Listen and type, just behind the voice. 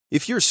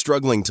If you're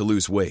struggling to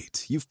lose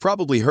weight, you've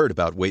probably heard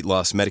about weight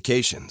loss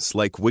medications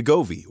like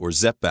Wegovy or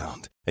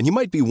Zepbound, and you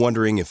might be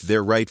wondering if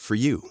they're right for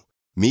you.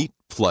 Meet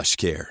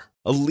PlushCare,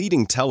 a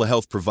leading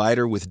telehealth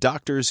provider with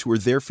doctors who are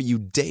there for you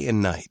day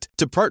and night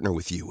to partner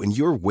with you in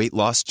your weight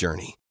loss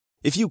journey.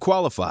 If you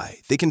qualify,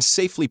 they can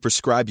safely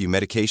prescribe you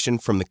medication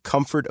from the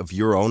comfort of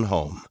your own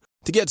home.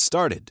 To get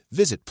started,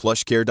 visit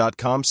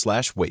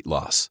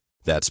plushcare.com/weightloss.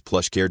 That's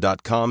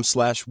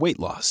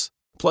plushcare.com/weightloss.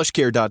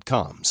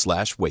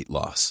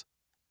 plushcare.com/weightloss.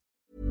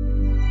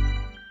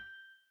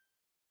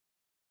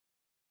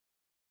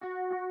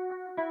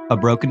 A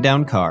broken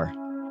down car,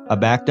 a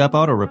backed up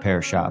auto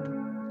repair shop.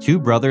 Two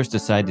brothers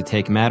decide to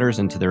take matters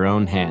into their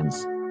own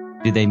hands.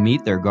 Do they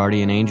meet their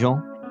guardian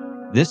angel?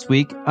 This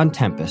week on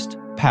Tempest,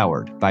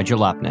 powered by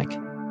Jalopnik.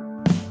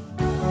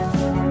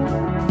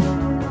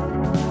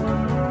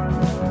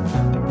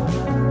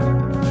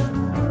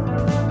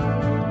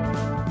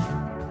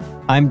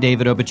 I'm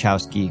David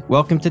Obachowski.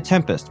 Welcome to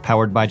Tempest,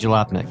 powered by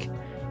Jalopnik.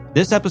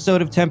 This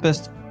episode of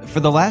Tempest, for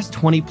the last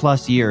 20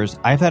 plus years,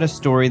 I've had a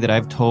story that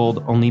I've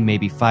told only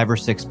maybe 5 or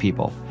 6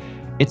 people.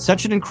 It's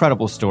such an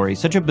incredible story,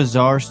 such a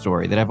bizarre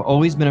story that I've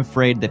always been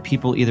afraid that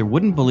people either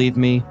wouldn't believe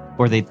me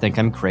or they'd think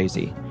I'm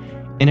crazy.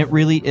 And it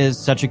really is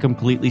such a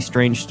completely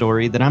strange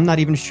story that I'm not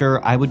even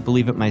sure I would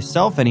believe it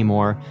myself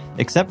anymore,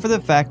 except for the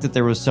fact that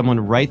there was someone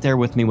right there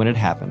with me when it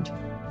happened.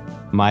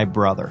 My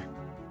brother.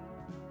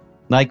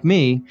 Like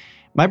me,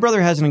 my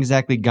brother hasn't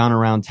exactly gone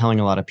around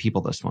telling a lot of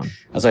people this one.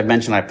 As I've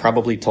mentioned, I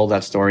probably told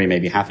that story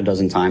maybe half a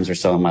dozen times or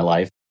so in my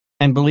life.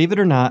 And believe it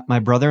or not, my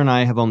brother and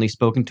I have only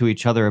spoken to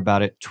each other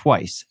about it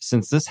twice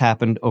since this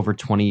happened over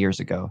 20 years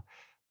ago.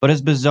 But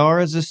as bizarre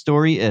as this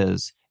story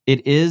is,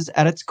 it is,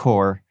 at its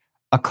core,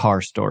 a car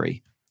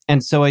story.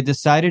 And so I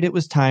decided it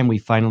was time we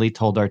finally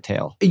told our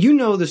tale. You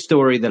know the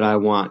story that I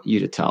want you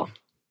to tell,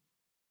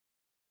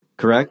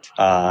 correct?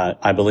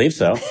 I believe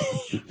so.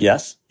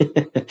 Yes.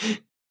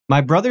 My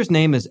brother's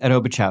name is Ed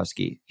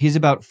Obachowski. He's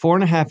about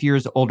 4.5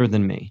 years older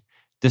than me.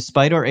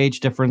 Despite our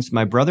age difference,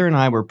 my brother and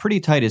I were pretty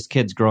tight as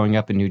kids growing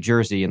up in New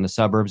Jersey in the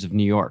suburbs of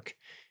New York.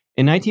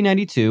 In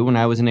 1992, when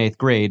I was in 8th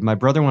grade, my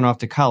brother went off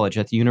to college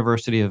at the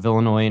University of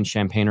Illinois in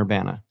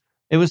Champaign-Urbana.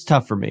 It was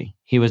tough for me.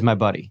 He was my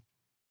buddy.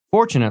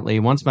 Fortunately,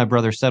 once my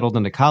brother settled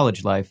into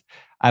college life,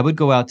 I would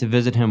go out to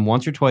visit him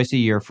once or twice a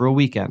year for a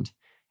weekend.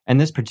 And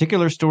this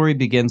particular story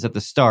begins at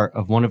the start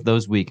of one of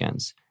those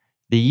weekends.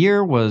 The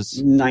year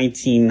was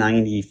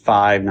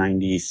 1995,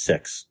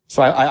 96.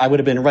 So I would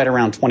have been right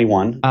around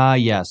 21.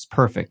 Yes,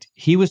 perfect.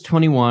 He was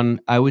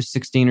 21, I was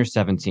 16 or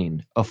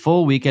 17. A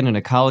full weekend in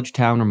a college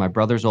town where my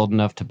brother's old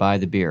enough to buy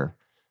the beer.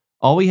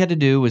 All we had to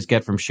do was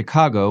get from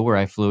Chicago, where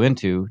I flew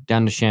into,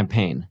 down to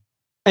Champaign.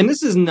 And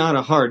this is not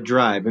a hard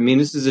drive. I mean,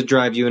 this is a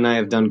drive you and I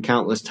have done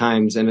countless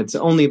times, and it's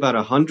only about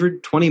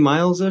 120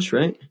 miles-ish,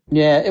 right?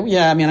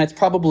 Yeah. I mean, it's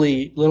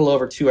probably a little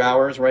over 2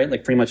 hours, right?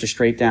 Like pretty much a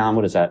straight down,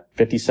 what is that,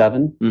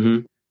 57? Mm-hmm.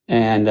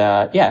 And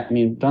I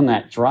mean, done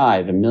that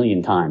drive a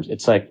million times.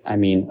 It's like, I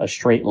mean, a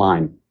straight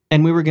line.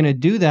 And we were going to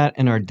do that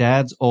in our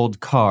dad's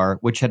old car,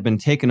 which had been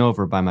taken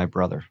over by my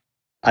brother.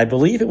 I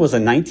believe it was a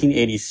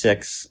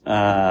 1986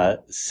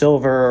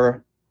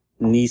 silver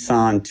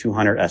Nissan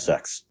 200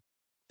 SX.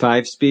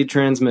 5-speed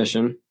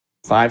transmission.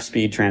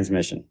 5-speed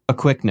transmission. A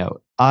quick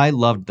note. I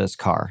loved this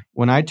car.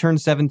 When I turned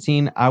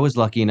 17, I was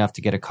lucky enough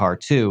to get a car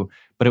too,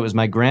 but it was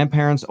my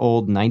grandparents'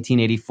 old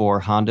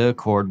 1984 Honda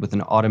Accord with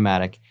an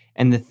automatic,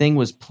 and the thing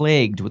was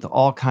plagued with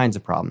all kinds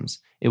of problems.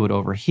 It would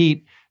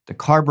overheat, the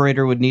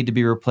carburetor would need to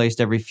be replaced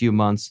every few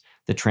months,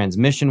 the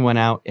transmission went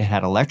out, it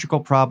had electrical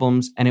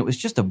problems, and it was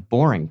just a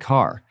boring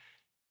car.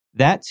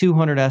 That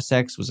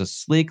 200SX was a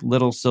sleek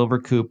little silver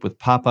coupe with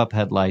pop-up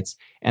headlights,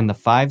 and the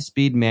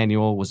 5-speed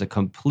manual was a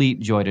complete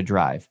joy to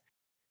drive.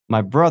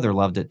 My brother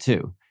loved it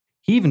too.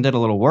 He even did a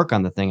little work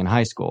on the thing in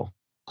high school.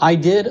 I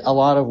did a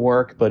lot of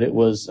work, but it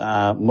was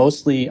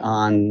mostly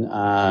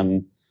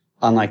on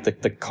like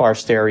the car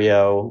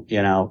stereo,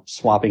 you know,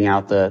 swapping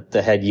out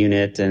the head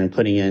unit and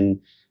putting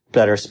in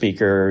better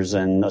speakers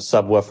and a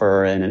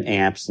subwoofer and an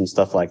amps and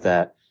stuff like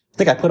that. I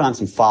think I put on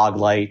some fog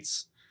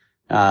lights.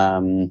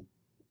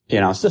 You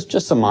know, it's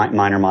just some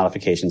minor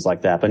modifications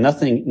like that, but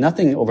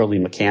nothing overly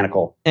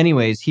mechanical.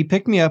 Anyways, he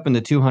picked me up in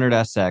the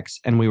 200SX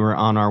and we were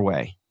on our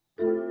way.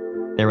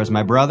 There was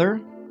my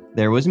brother,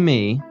 there was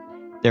me,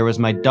 there was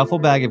my duffel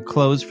bag of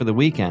clothes for the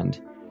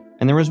weekend,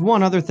 and there was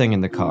one other thing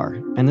in the car,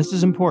 and this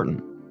is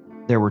important.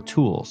 There were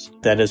tools.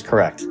 That is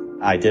correct.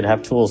 I did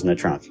have tools in the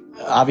trunk.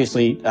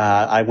 Obviously,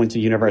 I went to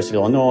University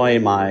of Illinois.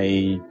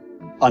 My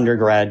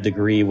undergrad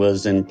degree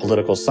was in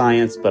political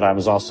science, but I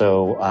was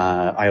also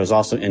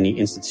in the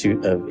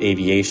Institute of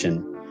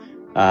Aviation,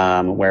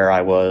 where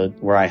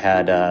I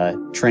had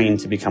trained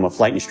to become a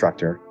flight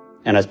instructor.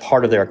 And as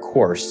part of their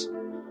course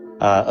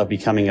of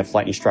becoming a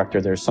flight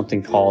instructor, there's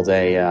something called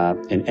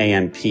an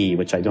AMP,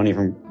 which I don't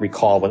even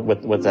recall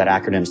what that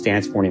acronym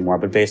stands for anymore.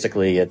 But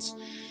basically, it's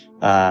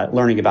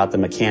learning about the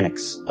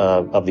mechanics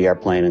of the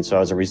airplane. And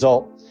so as a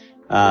result,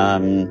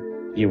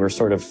 you were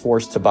sort of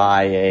forced to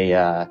buy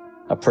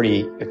a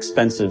pretty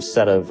expensive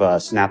set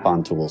of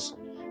Snap-on tools.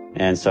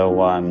 And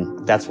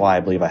so that's why I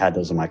believe I had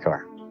those in my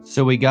car.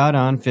 So we got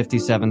on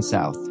 57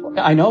 South.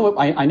 I know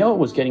it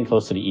was getting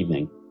close to the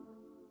evening.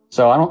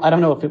 So I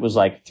don't know if it was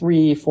like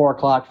 3, 4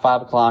 o'clock,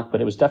 5 o'clock,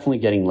 but it was definitely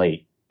getting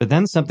late. But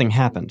then something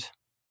happened.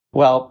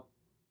 Well,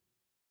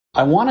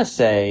 I want to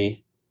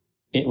say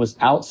it was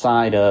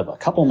a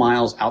couple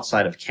miles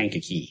outside of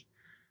Kankakee,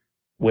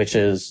 which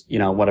is,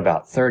 what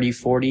about 30,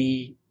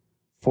 40,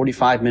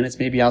 45 minutes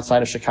maybe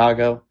outside of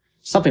Chicago,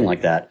 something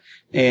like that.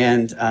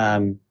 And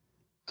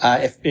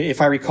if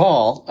I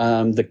recall,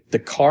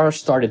 the car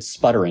started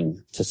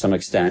sputtering to some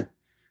extent.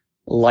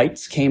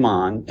 Lights came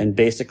on, and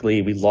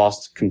basically we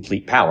lost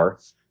complete power.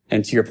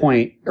 And to your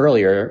point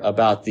earlier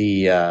about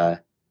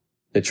the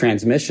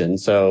transmission,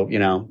 so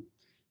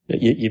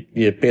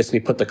you basically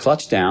put the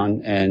clutch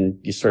down and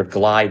you sort of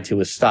glide to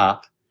a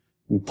stop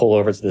and pull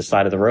over to the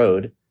side of the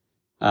road,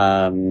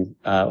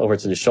 over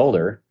to the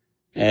shoulder.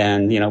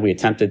 And, we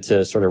attempted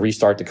to sort of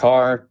restart the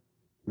car,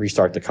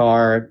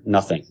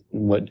 nothing.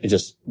 It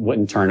just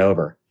wouldn't turn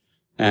over.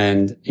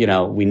 And,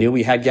 we knew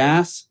we had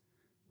gas.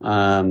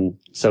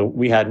 So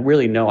we had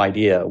really no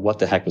idea what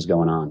the heck was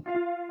going on.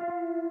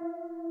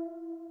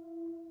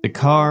 The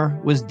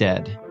car was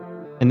dead.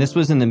 And this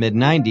was in the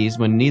mid-90s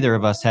when neither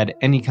of us had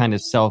any kind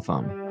of cell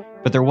phone.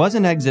 But there was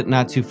an exit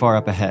not too far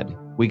up ahead.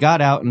 We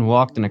got out and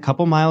walked, and a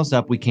couple miles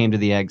up we came to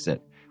the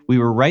exit. We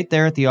were right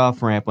there at the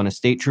off-ramp when a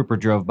state trooper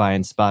drove by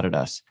and spotted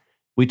us.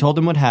 We told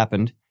him what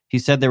happened. He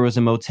said there was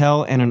a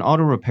motel and an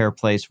auto repair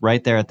place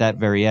right there at that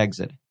very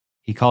exit.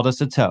 He called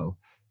us a tow.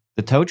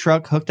 The tow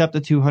truck hooked up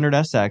the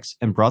 200SX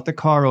and brought the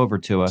car over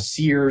to us.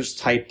 Sears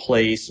type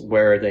place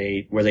where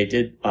they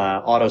did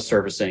auto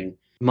servicing.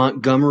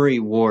 Montgomery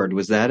Ward,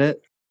 was that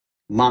it?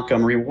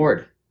 Montgomery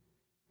Ward.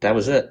 That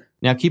was it.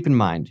 Now keep in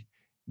mind,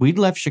 we'd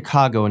left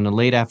Chicago in the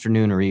late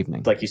afternoon or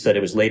evening. Like you said,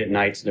 it was late at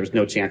night, so there was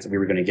no chance that we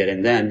were going to get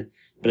in then.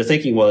 But the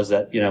thinking was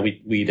that,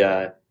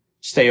 we'd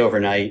stay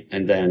overnight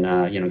and then,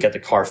 get the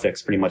car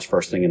fixed pretty much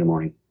first thing in the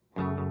morning.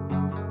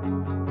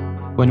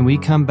 When we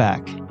come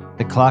back,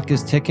 the clock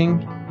is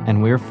ticking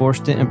and we're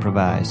forced to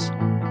improvise.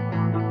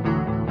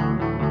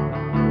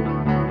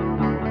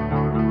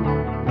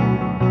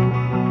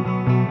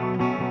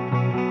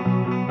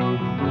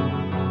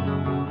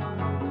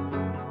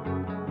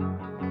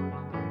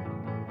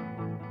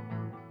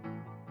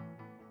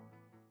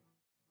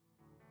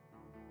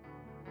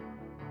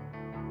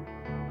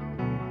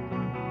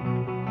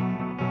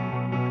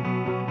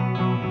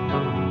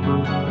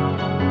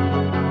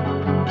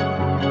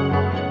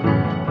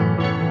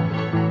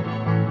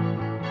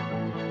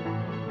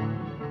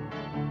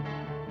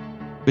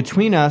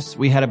 Between us,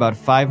 we had about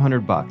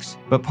 $500,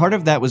 but part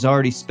of that was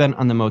already spent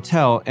on the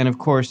motel, and of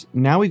course,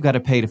 now we've got to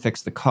pay to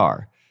fix the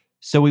car.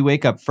 So we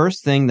wake up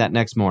first thing that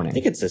next morning. I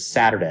think it's a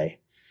Saturday.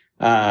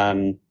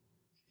 So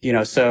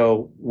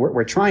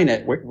we're trying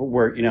to,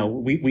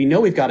 we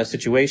know we've got a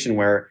situation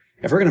where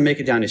if we're going to make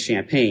it down to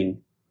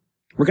Champaign,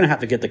 we're going to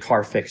have to get the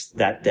car fixed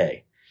that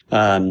day.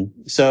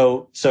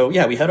 So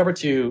we head over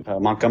to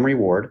Montgomery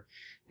Ward.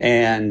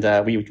 And,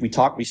 we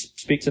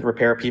speak to the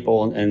repair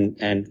people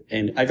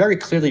and I very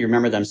clearly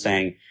remember them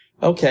saying,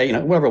 okay,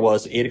 whoever it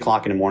was, 8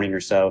 o'clock in the morning or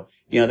so,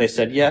 they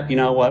said, yep, you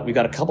know what? We've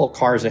got a couple of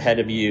cars ahead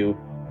of you.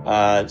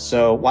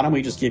 So why don't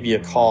we just give you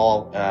a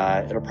call?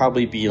 It'll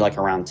probably be like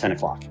around 10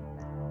 o'clock.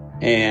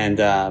 And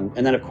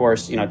then of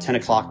course, 10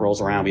 o'clock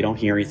rolls around. We don't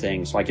hear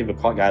anything. So I give the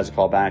guys a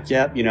call back.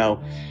 Yep,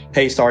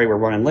 hey, sorry, we're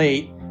running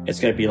late. It's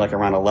going to be like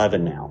around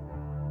 11 now.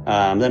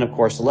 Then of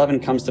course 11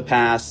 comes to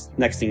pass.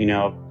 Next thing you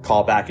know,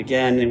 call back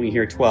again and we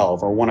hear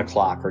 12 or 1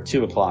 o'clock or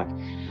 2 o'clock.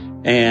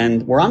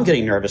 And where I'm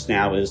getting nervous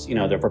now is,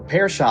 the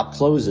repair shop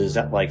closes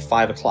at like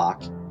 5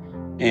 o'clock.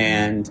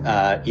 And,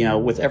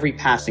 with every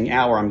passing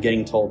hour, I'm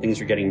getting told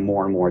things are getting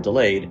more and more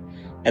delayed.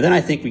 And then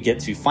I think we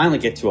finally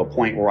get to a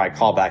point where I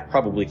call back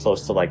probably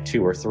close to like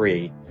 2 or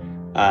 3,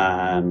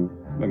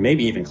 or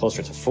maybe even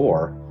closer to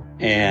 4.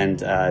 And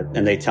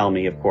they tell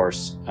me, of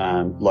course,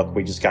 look,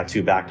 we just got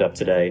too backed up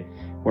today.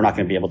 We're not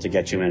going to be able to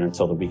get you in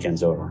until the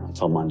weekend's over,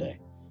 until Monday.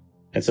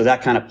 And so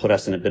that kind of put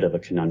us in a bit of a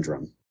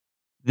conundrum.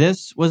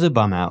 This was a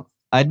bum out.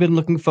 I'd been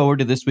looking forward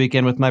to this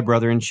weekend with my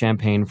brother in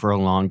Champaign for a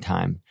long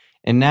time.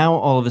 And now,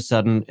 all of a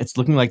sudden, it's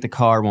looking like the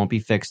car won't be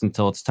fixed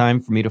until it's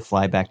time for me to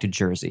fly back to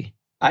Jersey.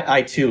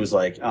 I too was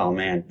like, oh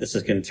man, this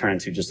is going to turn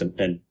into just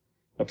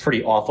a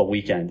pretty awful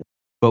weekend.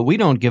 But we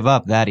don't give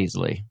up that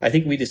easily. I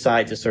think we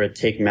decided to sort of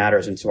take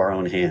matters into our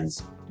own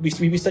hands. We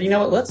said,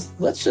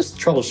 let's just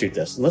troubleshoot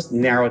this and let's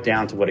narrow it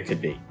down to what it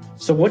could be.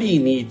 So what do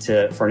you need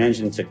for an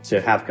engine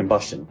to have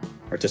combustion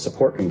or to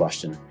support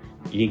combustion?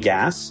 You need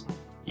gas,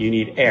 you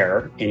need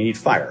air, and you need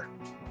fire.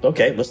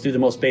 Okay, let's do the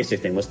most basic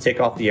thing. Let's take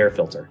off the air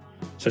filter.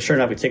 So sure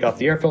enough, we take off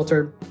the air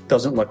filter,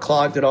 doesn't look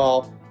clogged at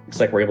all. Looks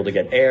like we're able to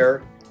get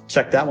air.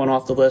 Check that one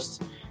off the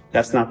list.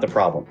 That's not the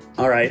problem.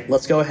 All right,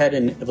 let's go ahead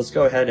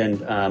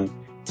and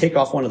take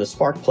off one of the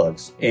spark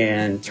plugs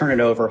and turn it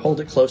over, hold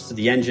it close to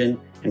the engine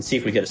and see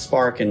if we get a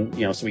spark. And,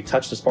 so we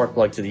touch the spark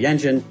plug to the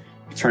engine,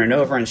 we turn it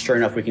over, and sure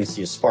enough, we can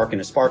see a spark in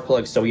the spark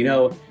plug. So we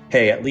know,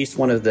 hey, at least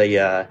one of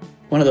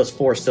those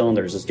 4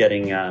 cylinders is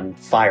getting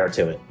fire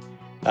to it.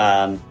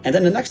 And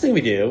then the next thing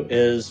we do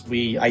is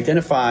we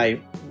identify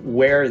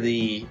where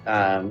the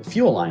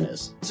fuel line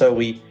is. So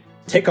we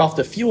take off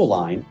the fuel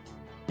line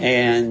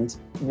and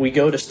we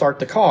go to start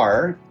the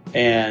car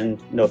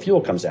and no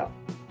fuel comes out.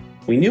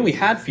 We knew we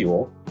had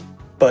fuel,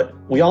 but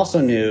we also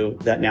knew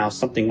that now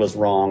something was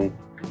wrong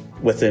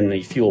within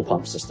the fuel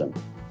pump system.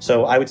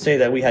 So I would say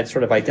that we had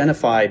sort of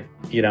identified,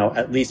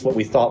 at least what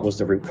we thought was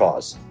the root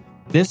cause.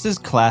 This is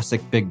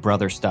classic Big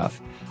Brother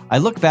stuff. I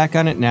look back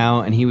on it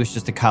now and he was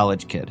just a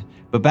college kid.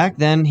 But back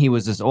then, he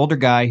was this older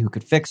guy who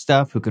could fix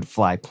stuff, who could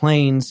fly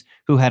planes,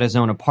 who had his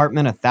own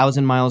apartment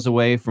 1,000 miles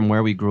away from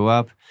where we grew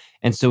up.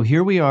 And so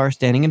here we are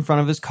standing in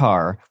front of his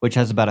car, which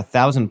has about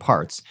 1,000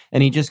 parts.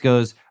 And he just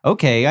goes,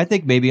 okay, I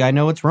think maybe I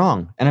know what's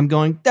wrong. And I'm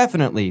going,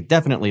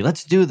 definitely,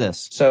 let's do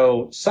this.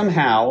 So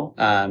somehow,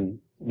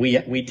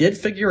 we did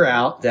figure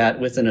out that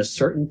within a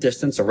certain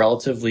distance, a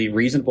relatively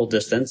reasonable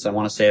distance, I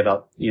want to say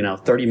about,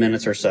 30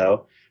 minutes or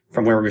so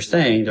from where we were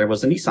staying, there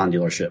was a Nissan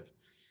dealership.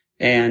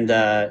 And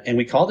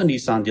we called the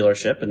Nissan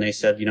dealership and they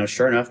said,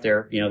 sure enough,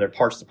 their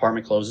parts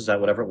department closes at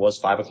whatever it was,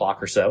 5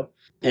 o'clock or so.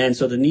 And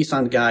so the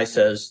Nissan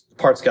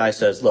parts guy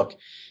says, look,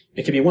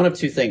 it could be one of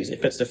two things.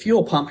 If it's the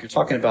fuel pump, you're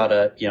talking about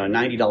a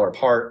 $90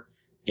 part.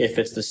 If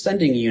it's the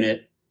sending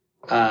unit,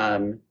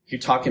 you're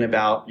talking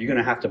about, you're going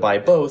to have to buy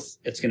both.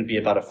 It's going to be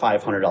about a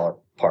 $500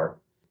 part.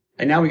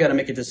 And now we got to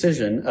make a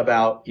decision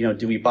about,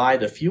 do we buy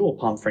the fuel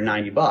pump for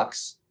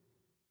 $90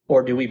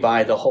 or do we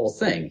buy the whole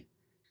thing?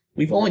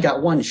 We've only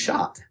got one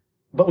shot.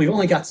 But we've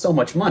only got so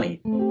much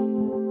money.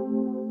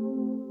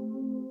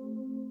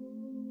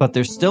 But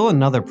there's still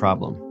another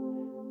problem.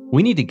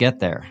 We need to get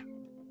there.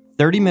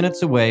 30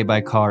 minutes away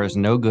by car is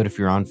no good if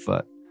you're on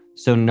foot.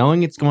 So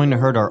knowing it's going to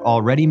hurt our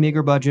already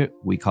meager budget,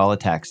 we call a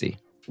taxi.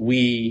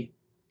 We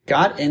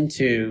got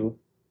into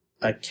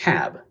a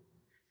cab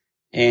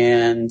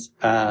and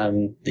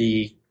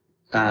we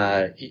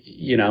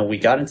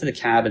got into the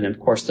cab and of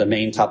course the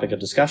main topic of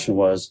discussion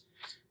was,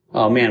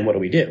 oh man, what do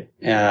we do?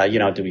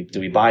 Do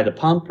we buy the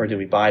pump or do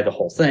we buy the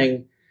whole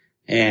thing?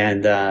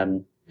 And,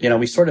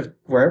 we sort of,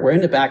 we're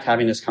in the back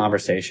having this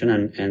conversation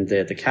and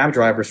the cab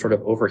driver sort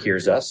of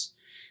overhears us.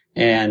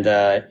 And,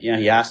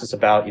 he asked us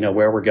about,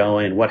 where we're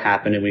going and what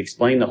happened. And we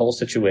explained the whole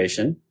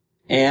situation.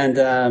 And,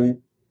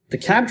 the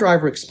cab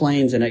driver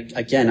explains, and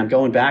again, I'm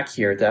going back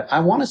here, that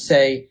I want to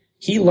say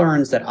he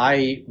learns that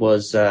I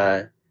was,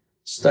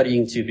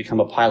 studying to become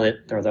a pilot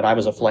or that I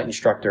was a flight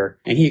instructor.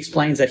 And he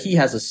explains that he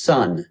has a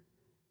son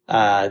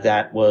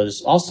that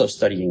was also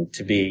studying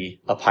to be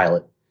a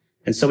pilot.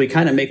 And so we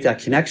kind of make that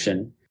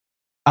connection.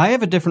 I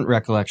have a different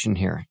recollection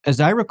here. As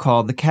I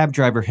recall, the cab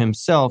driver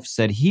himself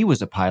said he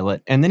was a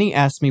pilot, and then he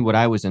asked me what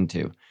I was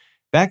into.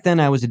 Back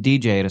then, I was a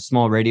DJ at a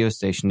small radio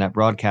station that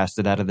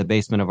broadcasted out of the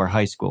basement of our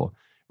high school.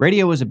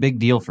 Radio was a big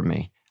deal for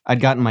me.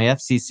 I'd gotten my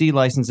FCC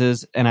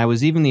licenses, and I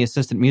was even the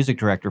assistant music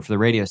director for the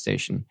radio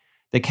station.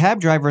 The cab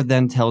driver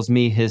then tells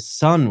me his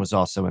son was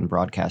also in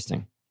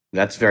broadcasting.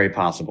 That's very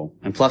possible.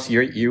 And plus,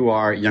 you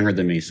are younger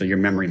than me, so your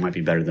memory might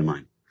be better than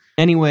mine.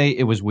 Anyway,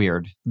 it was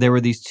weird. There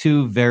were these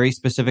two very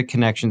specific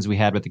connections we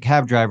had with the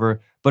cab driver,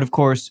 but of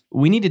course,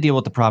 we need to deal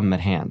with the problem at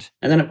hand.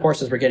 And then, of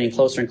course, as we're getting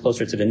closer and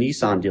closer to the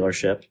Nissan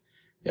dealership,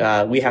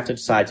 we have to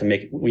decide to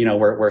make,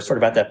 we're sort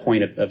of at that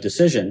point of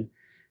decision.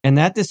 And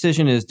that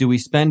decision is, do we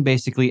spend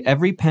basically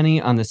every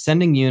penny on the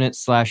sending unit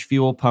 /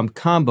 fuel pump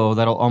combo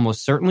that'll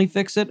almost certainly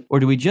fix it?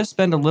 Or do we just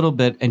spend a little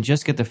bit and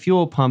just get the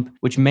fuel pump,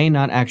 which may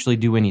not actually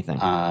do anything?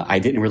 I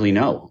didn't really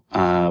know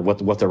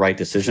what the right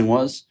decision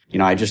was.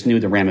 I just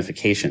knew the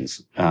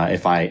ramifications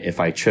if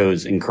I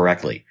chose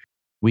incorrectly.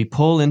 We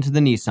pull into the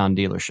Nissan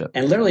dealership.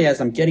 And literally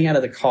as I'm getting out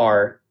of the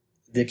car,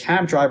 the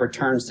cab driver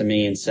turns to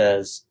me and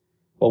says,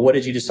 well, what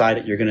did you decide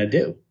that you're going to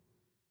do?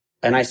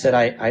 And I said,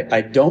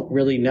 I don't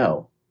really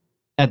know.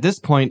 At this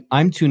point,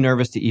 I'm too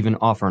nervous to even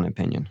offer an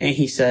opinion. And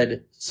he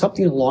said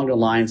something along the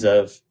lines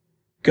of,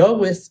 go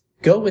with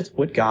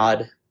what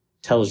God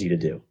tells you to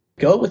do.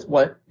 Go with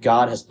what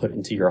God has put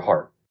into your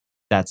heart.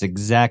 That's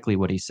exactly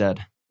what he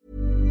said.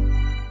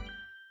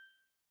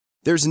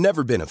 There's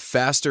never been a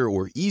faster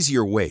or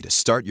easier way to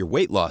start your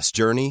weight loss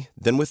journey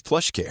than with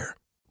PlushCare.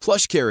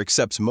 PlushCare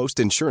accepts most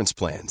insurance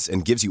plans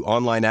and gives you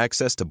online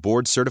access to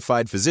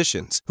board-certified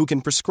physicians who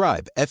can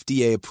prescribe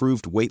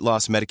FDA-approved weight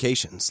loss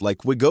medications like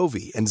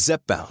Wegovy and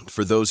Zepbound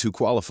for those who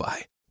qualify.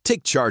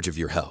 Take charge of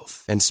your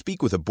health and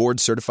speak with a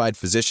board-certified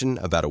physician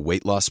about a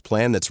weight loss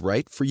plan that's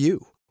right for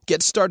you.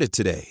 Get started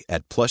today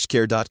at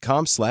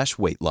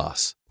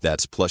plushcare.com/weight-loss.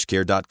 That's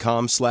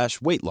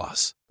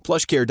plushcare.com/weight-loss.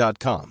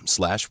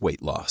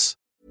 plushcare.com/weight-loss.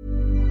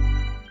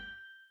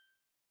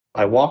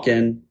 I walk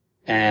in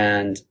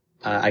and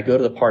I go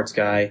to the parts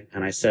guy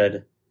and I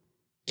said,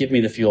 give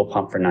me the fuel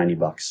pump for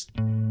 $90.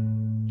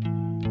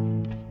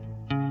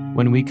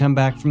 When we come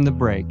back from the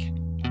break,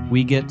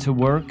 we get to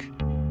work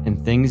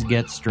and things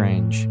get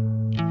strange.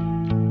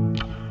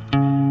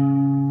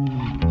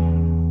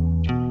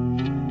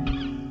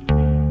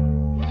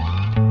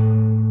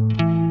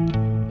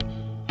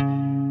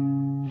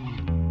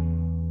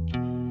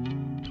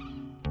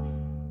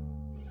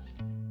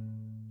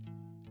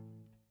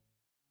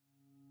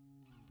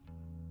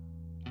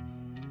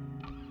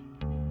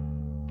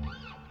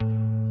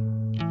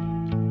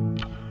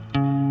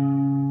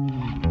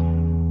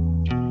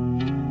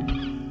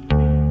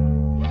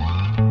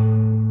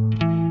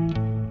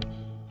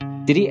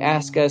 Did he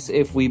ask us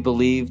if we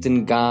believed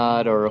in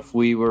God or if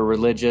we were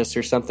religious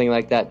or something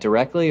like that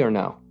directly, or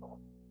no?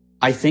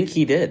 I think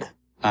he did.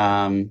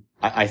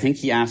 I think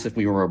he asked if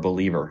we were a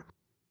believer.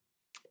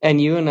 And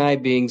you and I,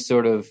 being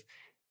sort of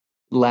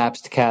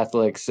lapsed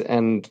Catholics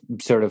and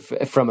sort of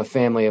from a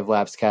family of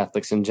lapsed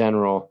Catholics in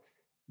general,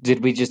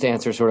 did we just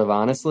answer sort of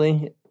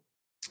honestly?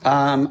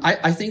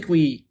 I think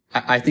we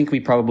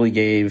probably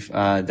gave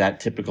that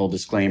typical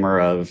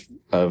disclaimer of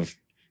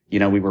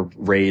we were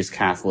raised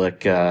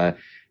Catholic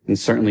and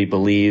certainly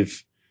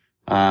believe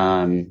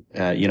in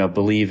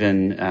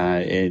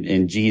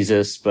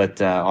Jesus,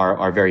 but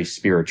are very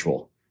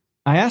spiritual.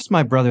 I asked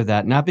my brother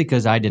that not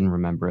because I didn't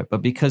remember it,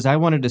 but because I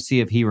wanted to see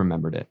if he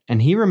remembered it. And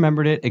he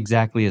remembered it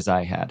exactly as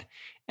I had.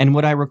 And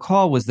what I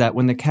recall was that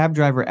when the cab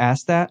driver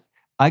asked that,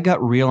 I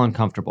got real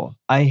uncomfortable.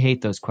 I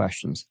hate those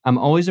questions. I'm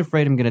always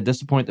afraid I'm going to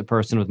disappoint the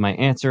person with my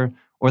answer,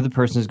 or the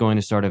person is going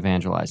to start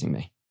evangelizing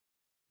me.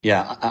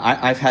 Yeah,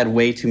 I've had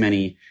way too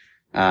many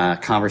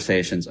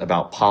conversations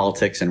about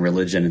politics and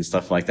religion and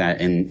stuff like that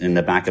in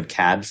the back of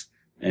cabs,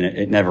 and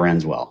it never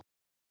ends well.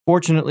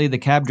 Fortunately, the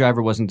cab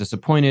driver wasn't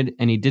disappointed,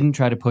 and he didn't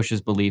try to push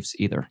his beliefs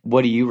either.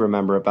 What do you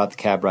remember about the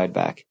cab ride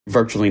back?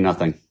 Virtually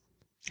nothing.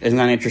 Isn't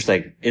that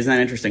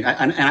interesting?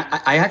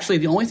 I actually,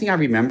 the only thing I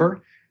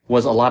remember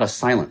was a lot of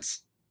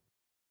silence.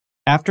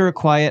 After a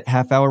quiet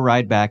half-hour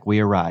ride back, we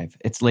arrive.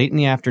 It's late in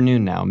the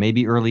afternoon now,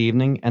 maybe early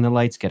evening, and the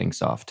light's getting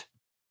soft.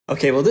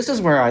 Okay, well, this is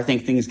where I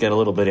think things get a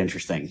little bit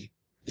interesting.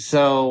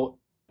 So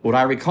what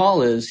I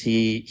recall is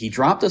he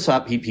dropped us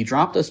up. He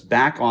dropped us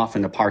back off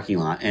in the parking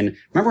lot. And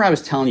remember I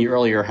was telling you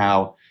earlier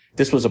how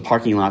this was a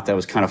parking lot that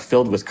was kind of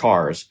filled with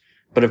cars.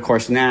 But of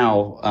course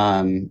now,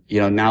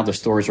 now the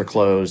stores are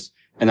closed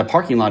and the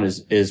parking lot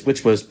is,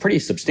 which was pretty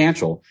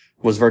substantial,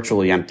 was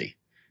virtually empty.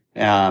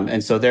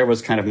 And so there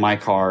was kind of my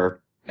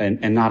car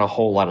and not a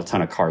whole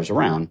ton of cars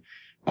around.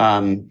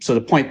 So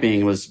the point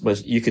being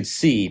was you could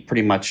see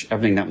pretty much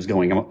everything that was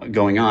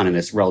going on in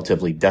this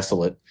relatively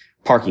desolate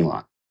parking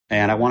lot.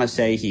 And I want to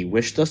say he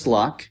wished us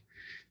luck.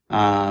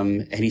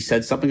 And he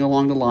said something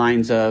along the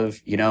lines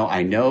of,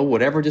 I know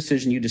whatever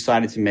decision you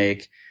decided to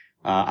make.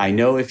 I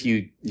know if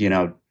you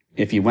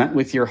went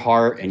with your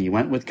heart and you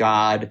went with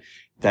God,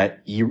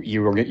 that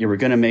you were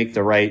going to make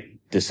the right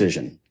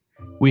decision.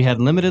 We had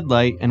limited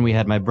light and we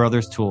had my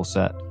brother's tool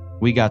set.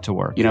 We got to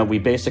work. We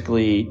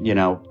basically,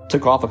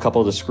 took off a couple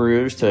of the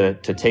screws to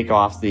take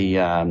off the,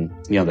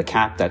 the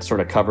cap that sort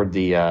of covered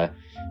the,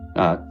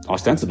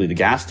 ostensibly the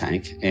gas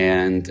tank.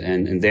 And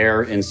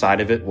there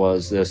inside of it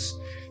was this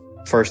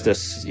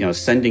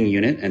sending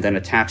unit, and then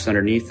attached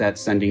underneath that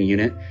sending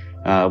unit,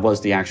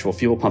 was the actual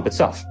fuel pump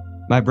itself.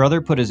 My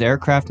brother put his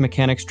aircraft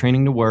mechanics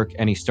training to work,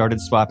 and he started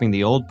swapping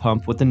the old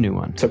pump with the new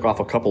one. Took off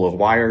a couple of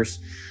wires,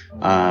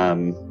 took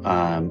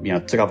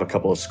off a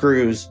couple of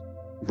screws,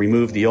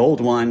 removed the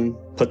old one,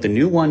 put the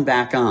new one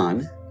back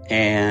on,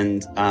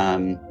 and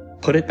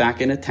put it back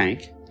in a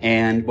tank.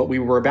 And what we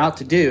were about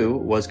to do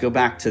was go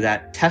back to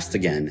that test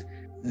again.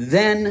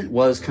 Then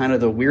was kind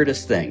of the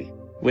weirdest thing,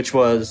 which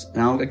was,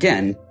 now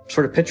again,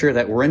 sort of picture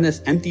that we're in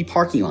this empty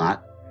parking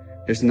lot.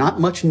 There's not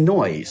much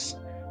noise.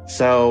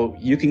 So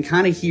you can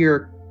kind of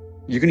you're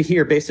going to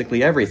hear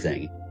basically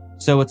everything.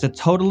 So it's a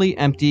totally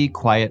empty,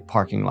 quiet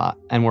parking lot.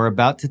 And we're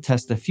about to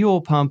test the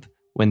fuel pump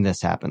when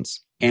this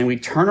happens. And we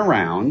turn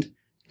around,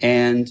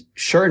 and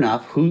sure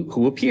enough,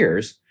 who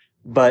appears?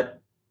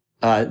 But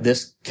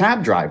this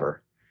cab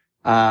driver,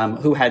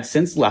 who had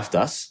since left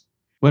us.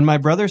 When my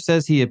brother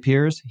says he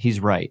appears, he's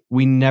right.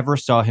 We never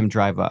saw him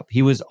drive up.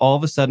 He was all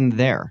of a sudden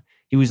there.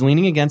 He was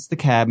leaning against the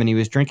cab and he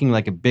was drinking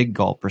like a Big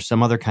Gulp or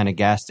some other kind of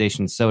gas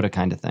station soda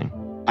kind of thing.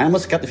 I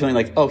almost got the feeling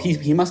like, oh,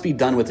 he must be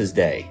done with his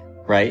day,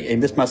 right?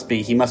 And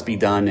he must be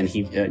done and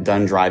he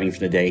done driving for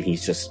the day. And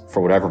he's just,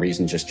 for whatever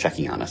reason, just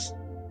checking on us.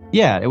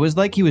 Yeah, it was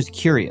like he was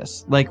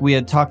curious. Like we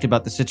had talked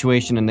about the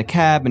situation in the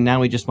cab and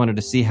now we just wanted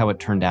to see how it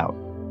turned out.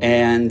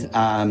 And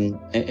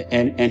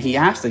he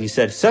asked, he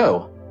said,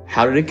 so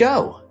how did it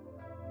go?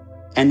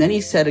 And then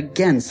he said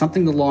again,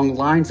 something along the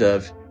lines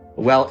of,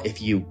 well,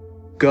 if you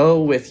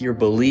go with your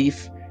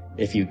belief,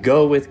 if you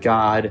go with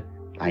God,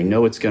 I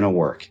know it's going to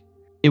work.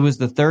 It was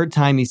the third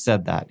time he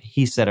said that.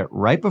 He said it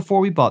right before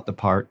we bought the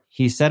part.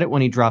 He said it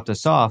when he dropped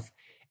us off.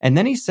 And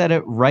then he said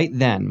it right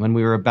then when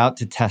we were about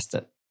to test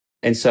it.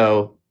 And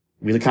so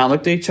we kind of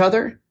looked at each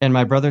other. And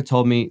my brother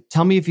told me,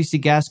 tell me if you see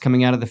gas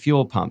coming out of the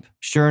fuel pump.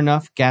 Sure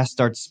enough, gas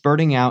starts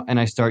spurting out and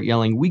I start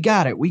yelling, we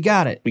got it, we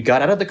got it. We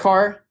got out of the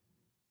car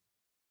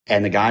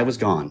and the guy was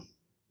gone.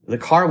 The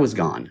car was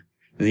gone.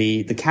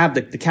 The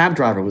cab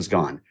driver was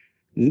gone.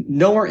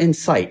 Nowhere in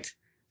sight.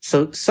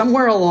 So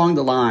somewhere along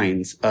the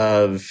lines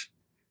of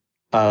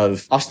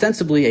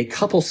ostensibly a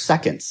couple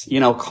seconds,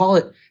 call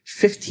it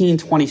 15,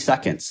 20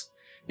 seconds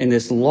in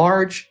this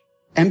large,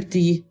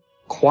 empty,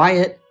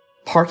 quiet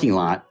parking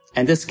lot.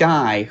 And this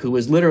guy, who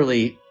was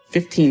literally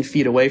 15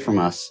 feet away from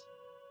us,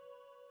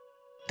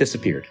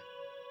 disappeared.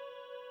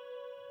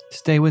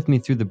 Stay with me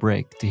through the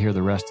break to hear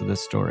the rest of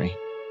this story.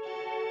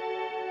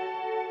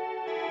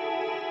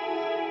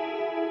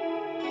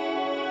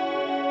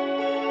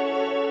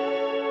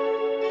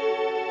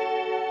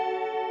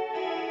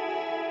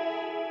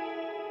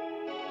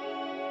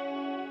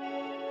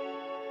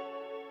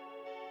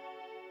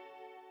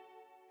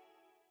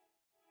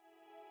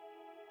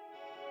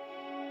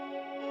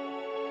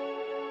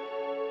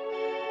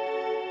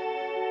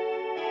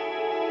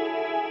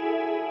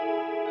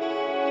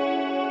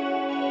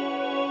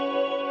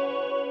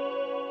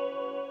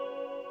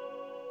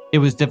 It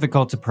was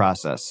difficult to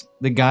process.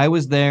 The guy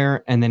was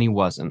there, and then he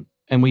wasn't.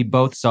 And we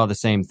both saw the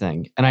same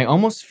thing. And I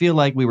almost feel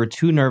like we were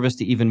too nervous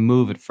to even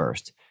move at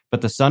first.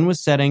 But the sun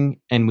was setting,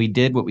 and we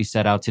did what we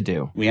set out to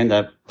do. We end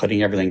up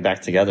putting everything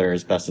back together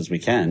as best as we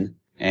can.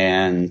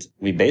 And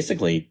we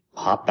basically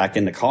hopped back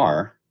in the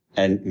car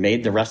and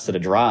made the rest of the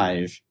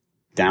drive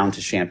down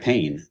to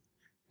Champaign.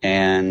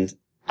 And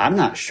I'm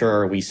not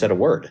sure we said a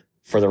word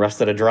for the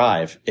rest of the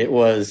drive. I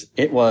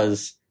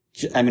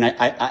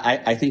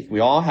think we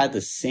all had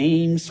the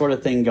same sort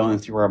of thing going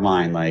through our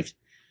mind. Like,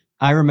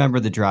 I remember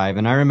the drive,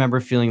 and I remember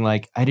feeling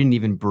like I didn't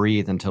even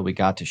breathe until we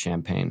got to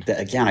Champaign.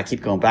 Again, I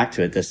keep going back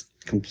to it. This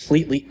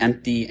completely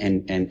empty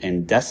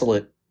and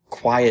desolate,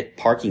 quiet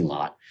parking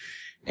lot.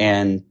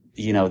 And,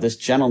 this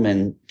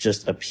gentleman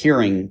just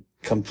appearing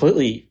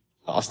completely,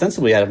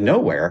 ostensibly out of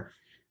nowhere,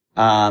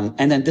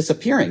 and then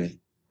disappearing.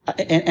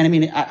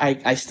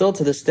 I still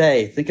to this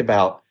day think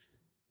about,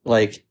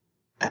 like,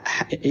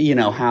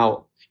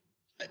 how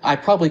I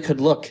probably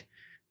could look,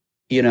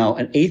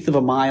 an eighth of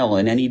a mile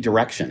in any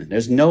direction.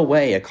 There's no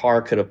way a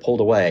car could have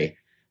pulled away.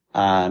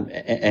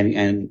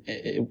 In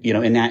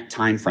that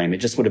time frame, it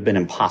just would have been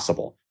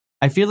impossible.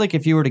 I feel like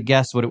if you were to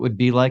guess what it would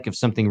be like if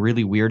something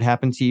really weird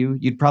happened to you,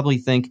 you'd probably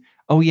think,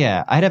 oh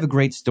yeah, I'd have a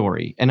great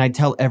story and I'd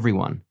tell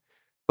everyone.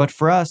 But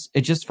for us,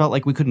 it just felt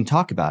like we couldn't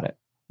talk about it,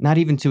 not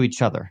even to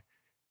each other.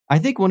 I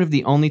think one of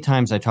the only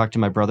times I talked to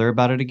my brother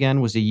about it again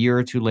was a year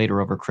or two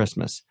later over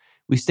Christmas.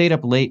 We stayed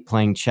up late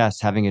playing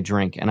chess, having a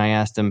drink, and I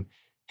asked him,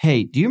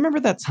 hey, do you remember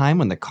that time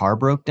when the car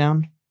broke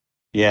down?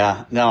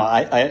 Yeah, no,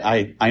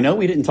 I know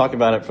we didn't talk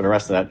about it for the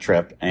rest of that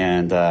trip,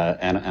 and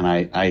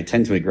I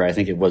tend to agree. I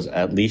think it was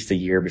at least a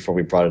year before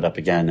we brought it up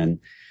again. And,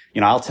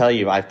 I'll tell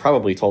you, I've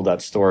probably told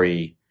that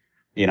story,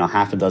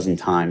 half a dozen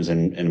times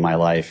in my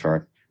life,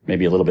 or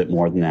maybe a little bit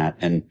more than that.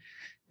 And,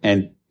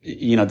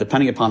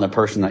 depending upon the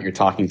person that you're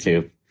talking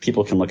to,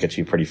 people can look at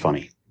you pretty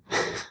funny.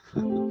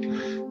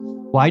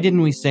 Why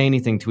didn't we say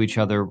anything to each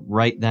other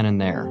right then and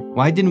there?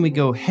 Why didn't we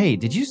go, hey,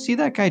 did you see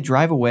that guy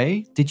drive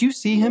away? Did you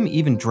see him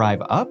even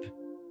drive up?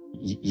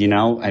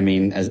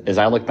 As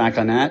I look back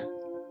on that,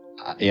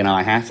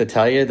 I have to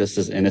tell you,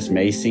 this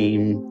may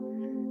seem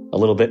a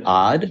little bit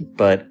odd,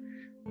 but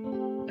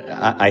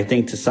I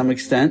think to some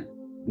extent,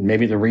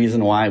 maybe the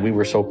reason why we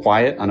were so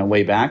quiet on the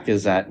way back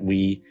is that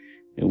we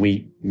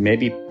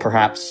maybe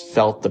perhaps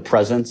felt the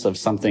presence of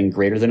something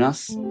greater than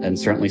us, and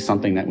certainly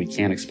something that we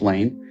can't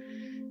explain.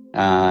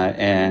 I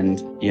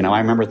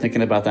remember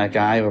thinking about that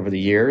guy over the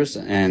years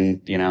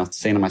and,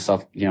 saying to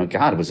myself,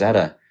 God, was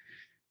that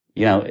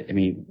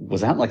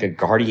was that like a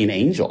guardian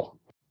angel?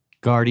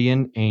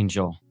 Guardian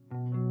angel.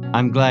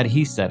 I'm glad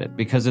he said it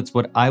because it's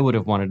what I would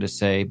have wanted to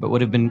say, but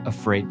would have been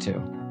afraid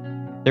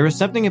to. There was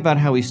something about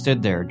how he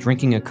stood there,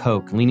 drinking a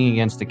Coke, leaning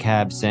against the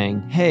cab,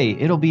 saying, hey,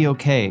 it'll be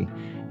okay,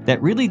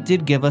 that really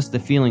did give us the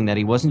feeling that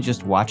he wasn't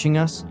just watching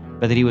us,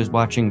 but that he was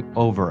watching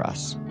over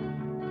us.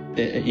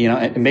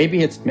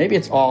 Maybe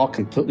it's all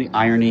completely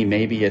irony.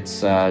 Maybe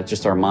it's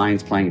just our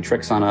minds playing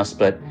tricks on us.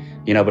 But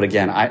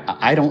again,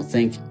 I don't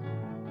think,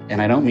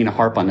 and I don't mean to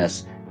harp on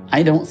this,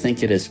 I don't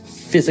think it is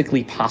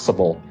physically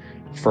possible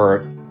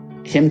for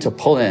him to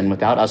pull in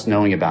without us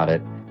knowing about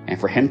it, and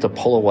for him to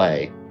pull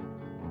away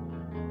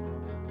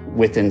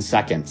within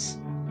seconds.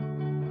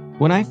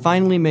 When I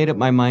finally made up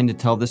my mind to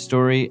tell this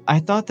story, I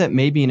thought that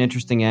maybe an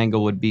interesting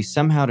angle would be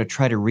somehow to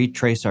try to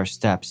retrace our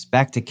steps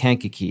back to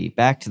Kankakee,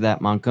 back to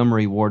that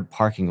Montgomery Ward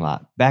parking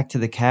lot, back to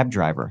the cab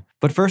driver.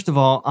 But first of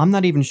all, I'm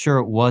not even sure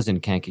it was in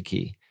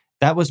Kankakee.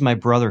 That was my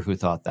brother who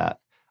thought that.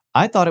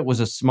 I thought it was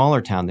a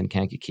smaller town than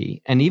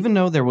Kankakee, and even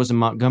though there was a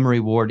Montgomery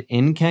Ward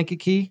in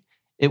Kankakee,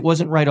 it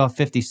wasn't right off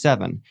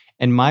 57,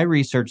 and my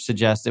research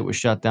suggests it was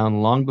shut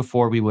down long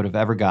before we would have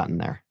ever gotten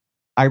there.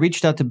 I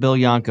reached out to Bill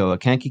Yanko, a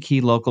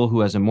Kankakee local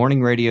who has a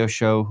morning radio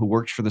show, who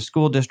works for the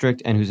school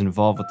district, and who's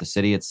involved with the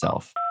city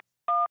itself.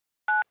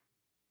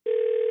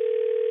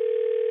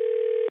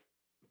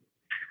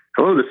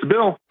 Hello, this is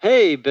Bill.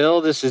 Hey,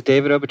 Bill, this is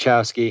David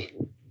Obachowski.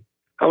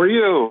 How are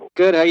you?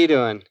 Good, how you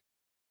doing?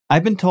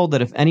 I've been told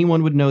that if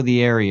anyone would know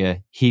the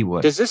area, he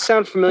would. Does this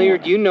sound familiar?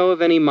 Do you know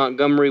of any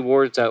Montgomery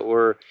wards that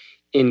were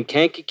in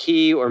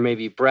Kankakee or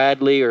maybe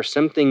Bradley or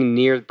something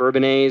near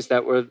Bourbonnais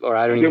that were, or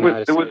I don't even know how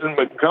to say it? There was a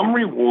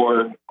Montgomery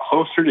Ward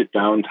closer to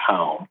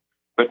downtown,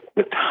 but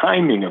the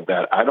timing of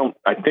that,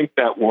 I think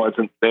that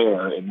wasn't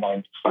there in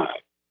 95.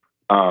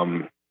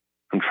 I'm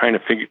trying to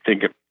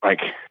think of, like,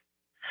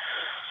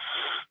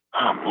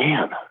 oh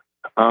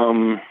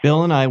man.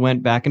 Bill and I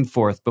went back and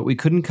forth, but we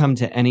couldn't come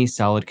to any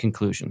solid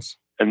conclusions.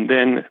 And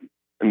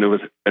there was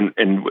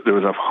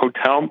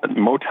a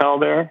motel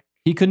there.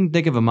 He couldn't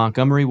think of a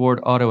Montgomery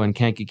Ward auto in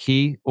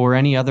Kankakee or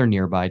any other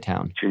nearby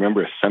town. Do you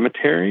remember a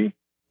cemetery?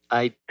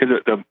 Because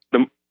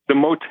the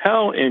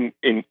motel if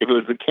it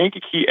was the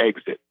Kankakee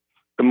exit,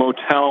 the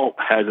motel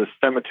has a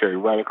cemetery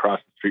right across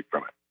the street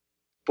from it.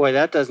 Boy,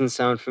 that doesn't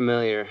sound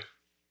familiar.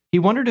 He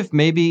wondered if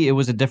maybe it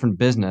was a different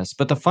business,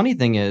 but the funny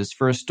thing is,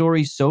 for a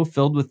story so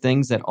filled with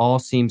things that all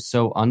seem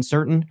so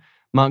uncertain,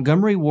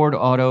 Montgomery Ward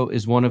Auto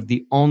is one of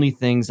the only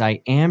things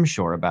I am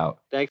sure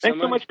about. Thanks so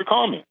much for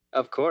calling me.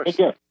 Of course. Take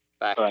care.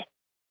 Bye.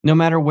 No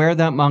matter where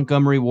that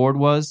Montgomery Ward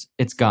was,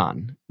 it's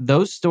gone.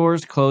 Those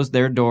stores closed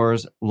their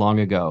doors long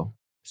ago.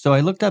 So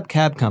I looked up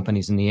cab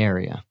companies in the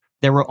area.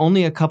 There were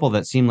only a couple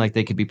that seemed like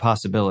they could be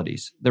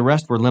possibilities. The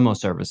rest were limo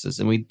services,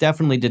 and we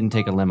definitely didn't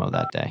take a limo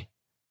that day.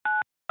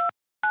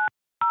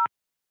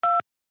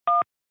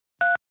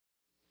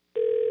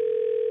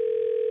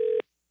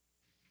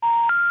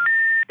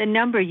 The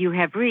number you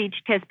have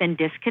reached has been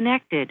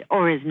disconnected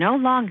or is no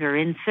longer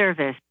in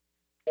service.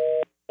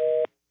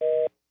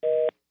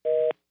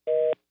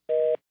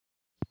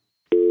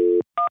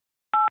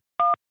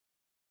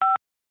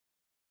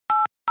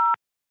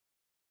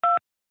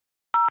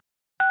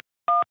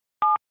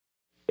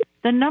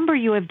 The number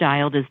you have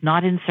dialed is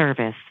not in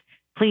service.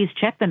 Please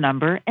check the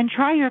number and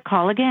try your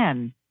call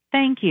again.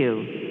 Thank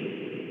you.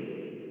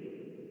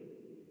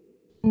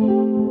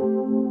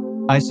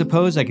 I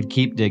suppose I could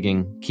keep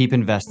digging, keep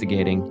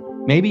investigating,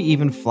 maybe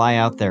even fly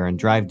out there and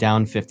drive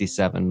down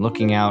 57,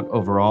 looking out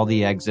over all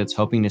the exits,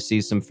 hoping to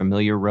see some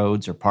familiar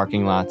roads or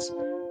parking lots.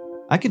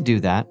 I could do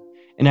that,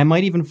 and I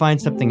might even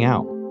find something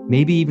out,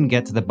 maybe even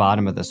get to the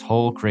bottom of this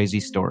whole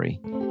crazy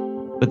story.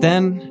 But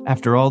then,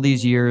 after all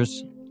these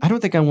years, I don't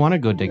think I want to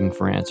go digging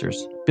for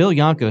answers. Bill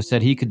Yanko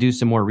said he could do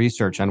some more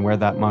research on where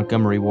that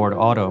Montgomery Ward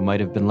auto might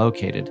have been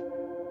located.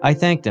 I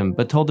thanked him,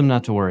 but told him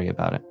not to worry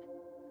about it.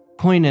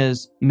 Point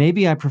is,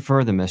 maybe I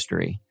prefer the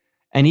mystery.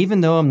 And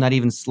even though I'm not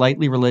even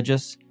slightly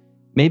religious,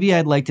 maybe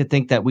I'd like to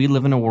think that we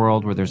live in a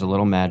world where there's a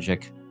little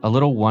magic, a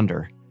little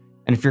wonder.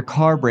 And if your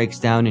car breaks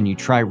down and you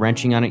try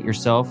wrenching on it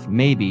yourself,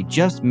 maybe,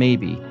 just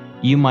maybe,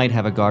 you might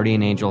have a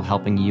guardian angel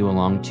helping you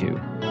along too.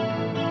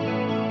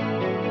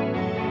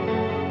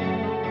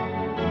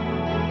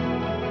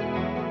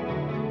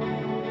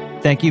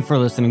 Thank you for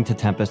listening to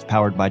Tempest,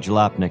 powered by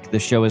Jalopnik. The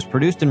show is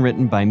produced and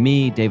written by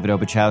me, David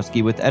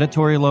Obuchowski, with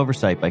editorial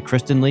oversight by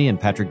Kristen Lee and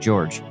Patrick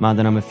George.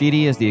 Mandana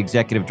Mafidi is the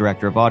executive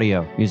director of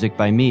audio. Music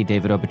by me,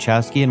 David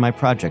Obuchowski, and my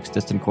projects,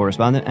 Distant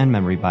Correspondent and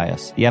Memory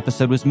Bias. The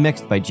episode was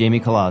mixed by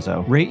Jamie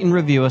Colazzo. Rate and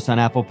review us on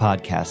Apple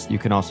Podcasts. You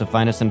can also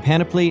find us on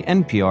Panoply,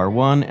 NPR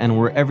One, and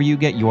wherever you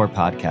get your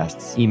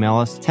podcasts. Email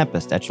us,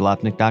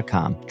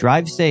 tempest@jalopnik.com.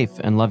 Drive safe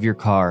and love your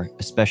car,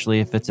 especially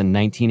if it's a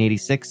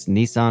 1986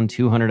 Nissan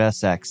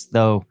 200SX,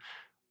 though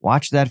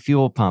watch that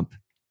fuel pump.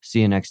 See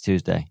you next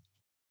Tuesday.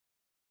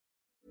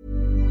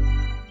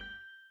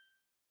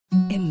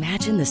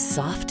 Imagine the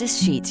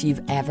softest sheets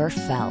you've ever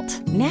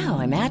felt. Now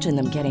imagine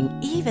them getting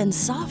even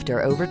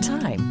softer over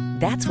time.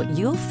 That's what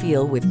you'll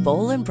feel with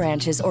Boll &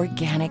 Branch's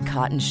organic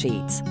cotton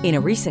sheets. In a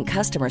recent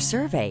customer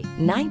survey,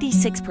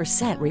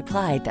 96%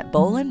 replied that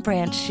Boll &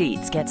 Branch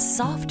sheets get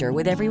softer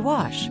with every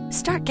wash.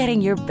 Start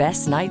getting your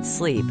best night's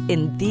sleep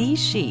in these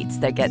sheets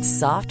that get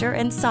softer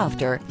and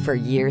softer for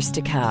years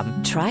to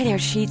come. Try their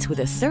sheets with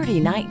a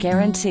 30-night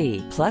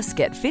guarantee. Plus,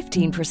 get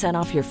 15%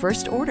 off your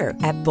first order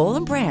at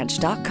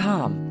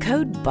bollandbranch.com.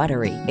 Code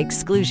BUTTERY.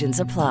 Exclusions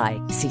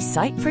apply. See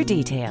site for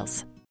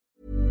details.